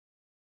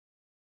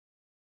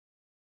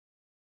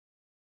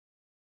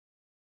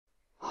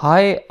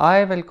Hi,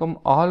 I welcome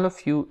all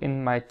of you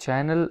in my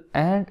channel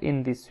and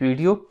in this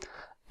video.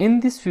 In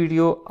this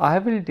video, I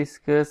will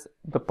discuss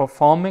the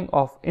performing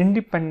of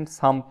independent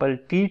sample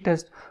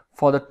t-test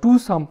for the two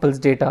samples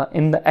data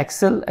in the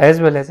Excel as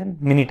well as in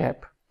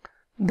Minitab.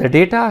 The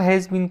data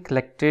has been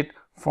collected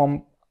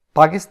from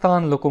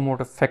Pakistan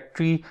Locomotive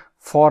Factory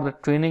for the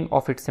training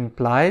of its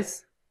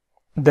employees.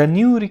 The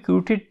new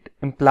recruited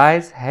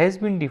employees has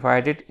been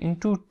divided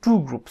into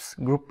two groups.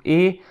 Group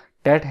A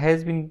that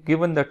has been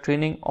given the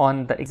training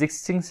on the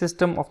existing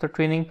system of the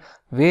training,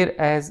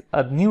 whereas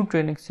a new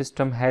training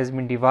system has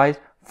been devised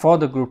for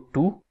the group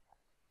 2.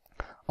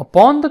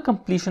 Upon the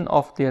completion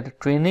of their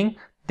training,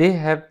 they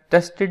have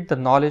tested the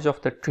knowledge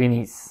of the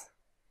trainees.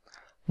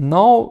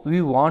 Now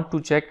we want to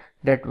check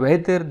that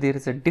whether there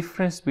is a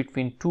difference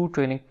between two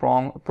training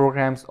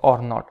programs or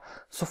not.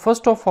 So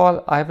first of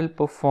all, I will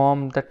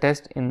perform the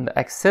test in the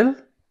Excel.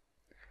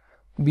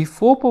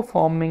 Before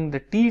performing the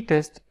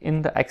t-test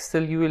in the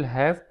Excel, you will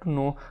have to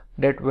know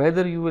that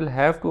whether you will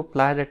have to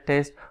apply the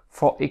test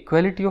for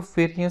equality of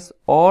variance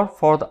or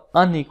for the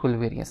unequal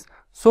variance.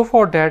 So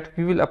for that,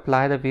 we will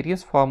apply the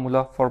variance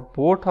formula for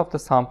both of the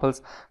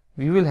samples.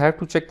 We will have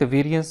to check the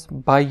variance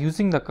by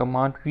using the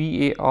command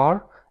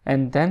var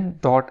and then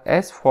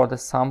 .s for the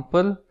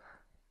sample.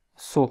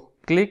 So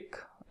click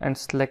and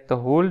select the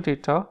whole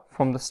data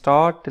from the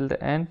start till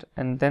the end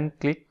and then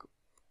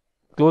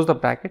close the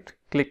bracket,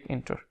 click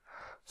enter.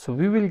 So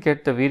we will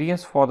get the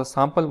variance for the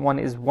sample 1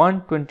 is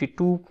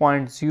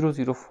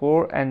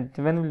 122.004, and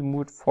when we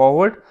move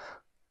forward,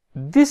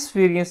 this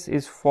variance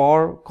is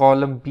for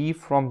column B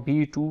from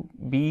B to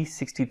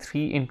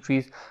B63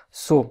 entries.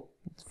 So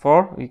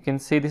you can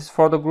say this is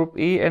for the group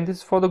A and this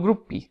is for the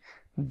group B.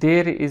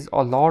 There is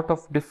a lot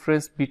of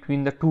difference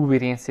between the two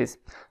variances.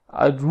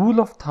 A rule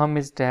of thumb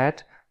is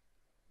that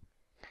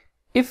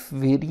if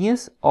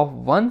variance of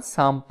one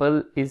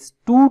sample is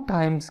 2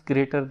 times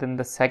greater than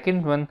the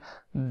second one,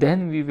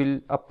 then we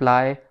will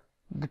apply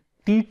the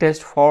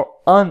t-test for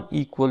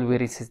unequal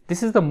variances.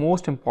 This is the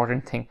most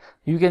important thing.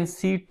 You can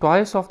see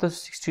twice of the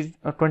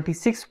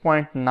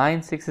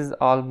 26.96 is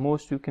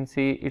almost, you can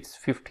say it's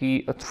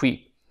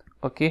 53.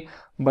 Okay,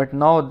 but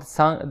now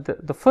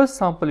the first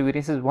sample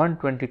variance is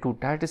 122.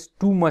 That is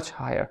too much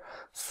higher.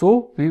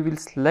 So we will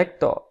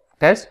select the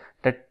test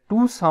that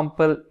two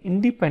sample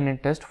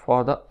independent test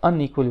for the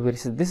unequal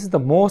variances. This is the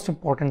most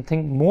important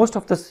thing. Most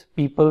of the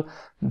people,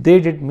 they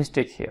did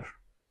mistake here.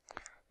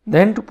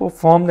 Then to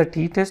perform the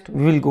t-test,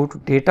 we will go to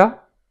data,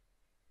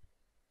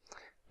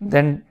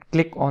 then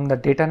click on the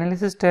data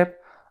analysis tab.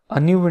 A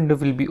new window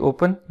will be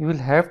open. You will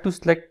have to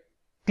select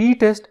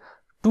t-test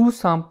two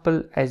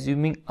sample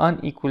assuming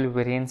unequal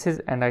variances,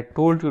 and I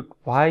told you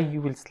why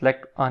you will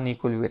select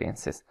unequal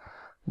variances.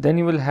 Then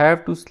you will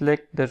have to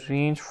select the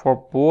range for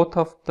both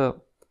of the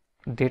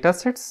data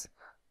sets.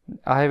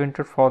 I have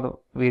entered for the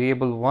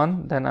variable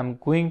 1, then I'm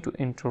going to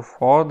enter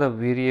for the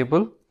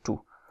variable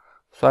 2.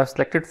 So I've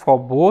selected for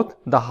both.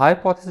 The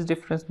hypothesis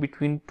difference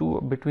between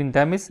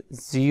them is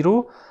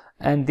 0,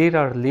 and there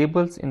are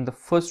labels in the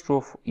first row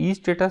of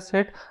each data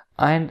set,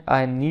 and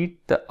I need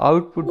the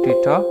output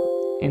data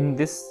in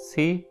this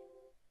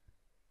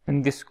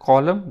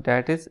column,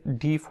 that is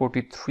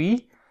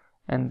D43,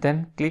 and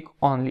then click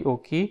only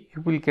OK.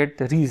 You will get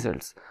the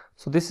results.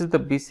 So this is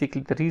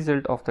basically the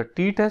result of the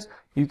t-test.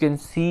 You can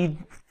see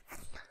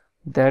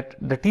that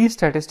the t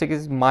statistic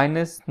is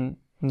minus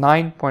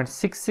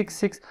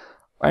 9.666,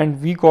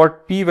 and we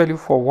got p-value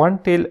for one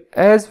tail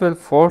as well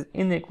for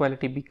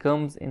inequality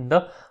becomes in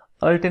the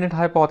alternate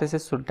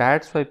hypothesis. So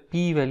that's why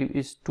p-value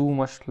is too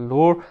much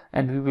lower,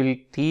 and we will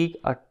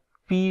take a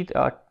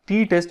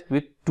t-test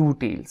with two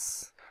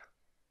tails.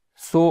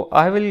 So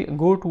I will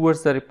go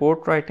towards the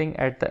report writing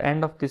at the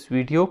end of this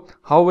video.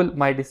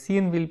 My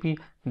decision will be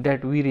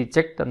that we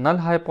reject the null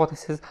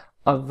hypothesis.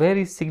 A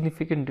very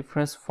significant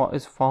difference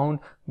is found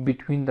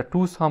between the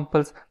two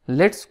samples.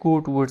 Let's go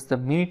towards the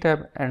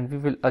Minitab and we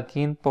will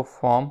again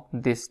perform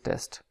this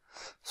test.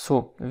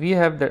 So we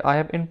have that I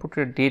have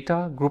inputted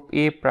data, group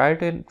A prior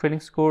training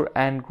score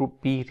and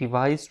group B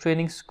revised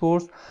training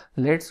scores.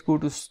 Let's go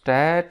to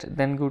stat,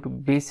 then go to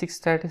basic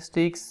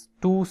statistics,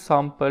 two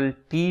sample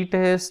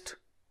t-test.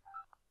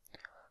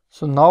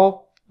 So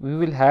now we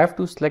will have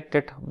to select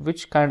that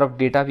which kind of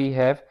data we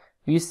have.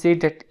 We say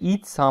that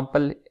each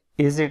sample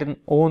is in an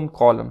own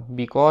column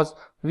because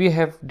we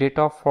have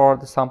data for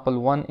the sample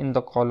 1 in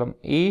the column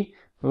A,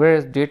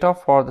 whereas data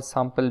for the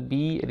sample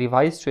B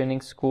revised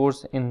training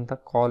scores in the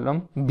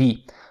column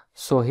B.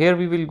 So here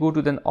we will go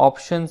to the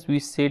options. We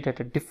say that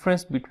the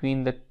difference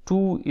between the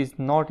two is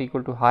not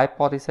equal to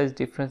hypothesized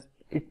difference.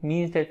 It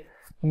means that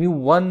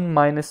mu1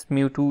 minus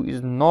mu2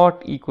 is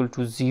not equal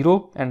to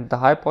 0, and the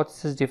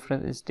hypothesis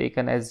difference is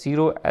taken as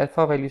 0.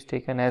 Alpha value is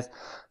taken as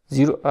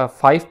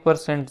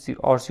 5%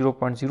 or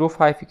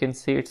 0.05. You can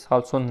say it's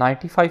also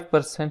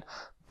 95%.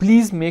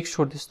 Please make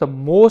sure this is the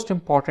most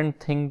important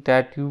thing,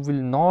 that you will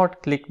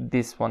not click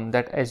this one,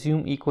 that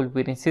assume equal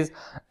variances,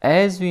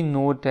 as we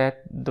know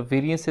that the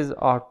variances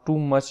are too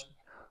much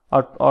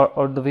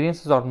or the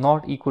variances are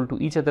not equal to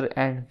each other,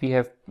 and we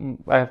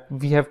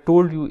have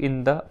told you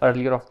in the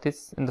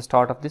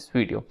start of this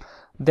video.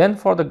 Then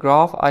for the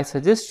graph, I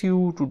suggest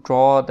you to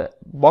draw the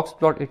box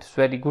plot. It's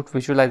very good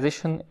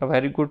visualization,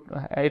 very good.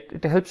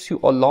 It helps you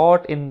a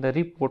lot in the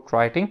report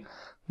writing.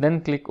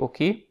 Then click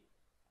OK.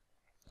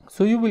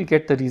 So you will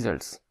get the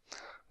results.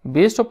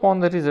 Based upon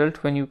the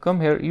result, when you come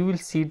here, you will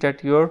see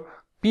that your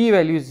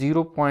p-value is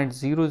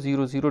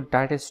 0.000.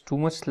 That is too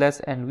much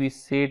less, and we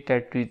say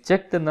that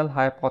reject the null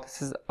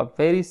hypothesis. A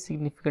very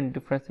significant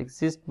difference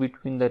exists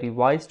between the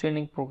revised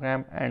training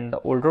program and the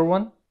older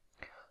one.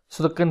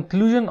 So the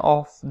conclusion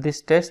of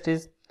this test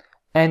is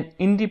an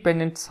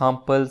independent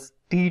samples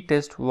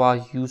t-test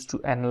was used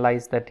to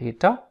analyze the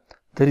data.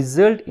 The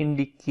result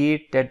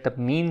indicate that the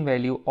mean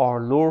value are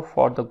lower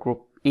for the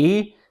group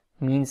A,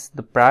 means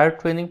the prior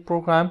training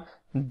program,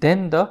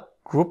 then the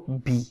group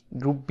B.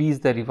 Group B is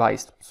the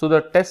revised. So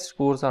the test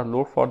scores are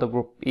low for the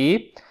group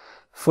A.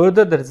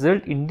 Further, the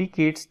result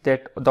indicates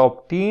that the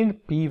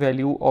obtained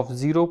p-value of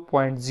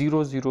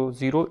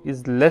 0.000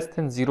 is less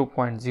than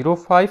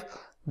 0.05.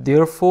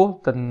 Therefore,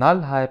 the null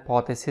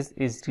hypothesis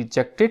is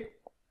rejected,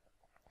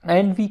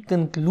 and we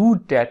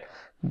conclude that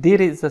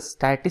there is a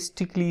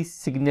statistically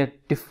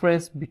significant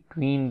difference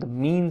between the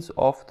means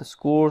of the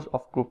scores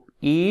of group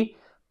A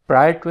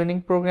prior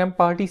training program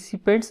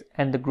participants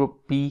and the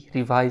group B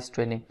revised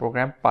training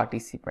program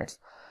participants.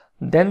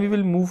 Then we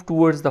will move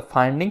towards the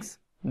findings.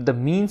 The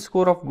mean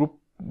score of group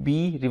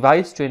B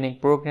revised training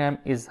program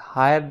is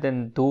higher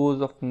than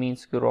those of mean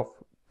score of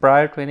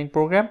prior training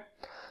program.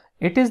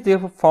 It is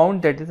therefore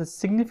found that there is a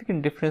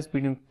significant difference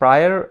between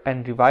prior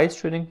and revised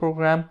training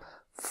program.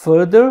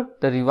 Further,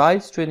 the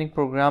revised training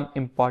program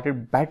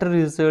imparted better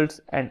results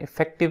and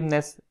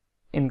effectiveness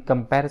in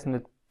comparison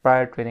with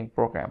prior training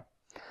program.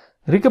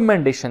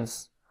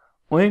 Recommendations.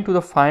 Owing to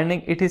the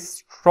finding, it is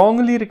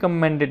strongly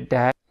recommended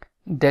that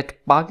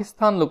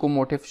Pakistan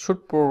Locomotive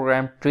should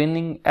program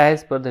training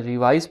as per the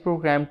revised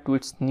program to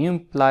its new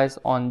employees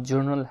on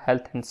general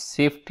health and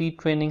safety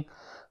training.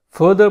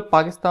 Further,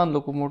 Pakistan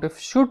Locomotive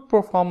should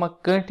perform a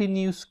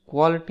continuous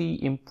quality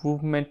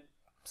improvement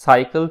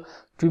cycle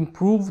to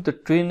improve the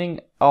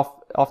training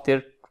of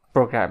their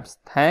programs.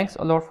 Thanks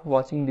a lot for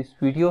watching this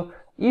video.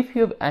 If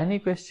you have any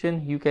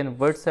question, you can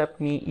WhatsApp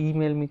me,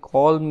 email me,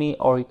 call me,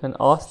 or you can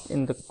ask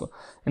in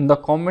the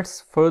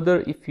comments.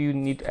 Further, if you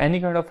need any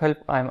kind of help,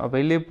 I am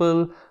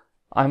available.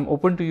 I'm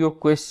open to your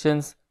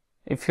questions.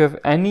 If you have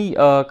any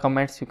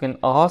comments, you can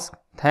ask.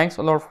 Thanks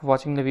a lot for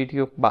watching the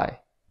video. Bye.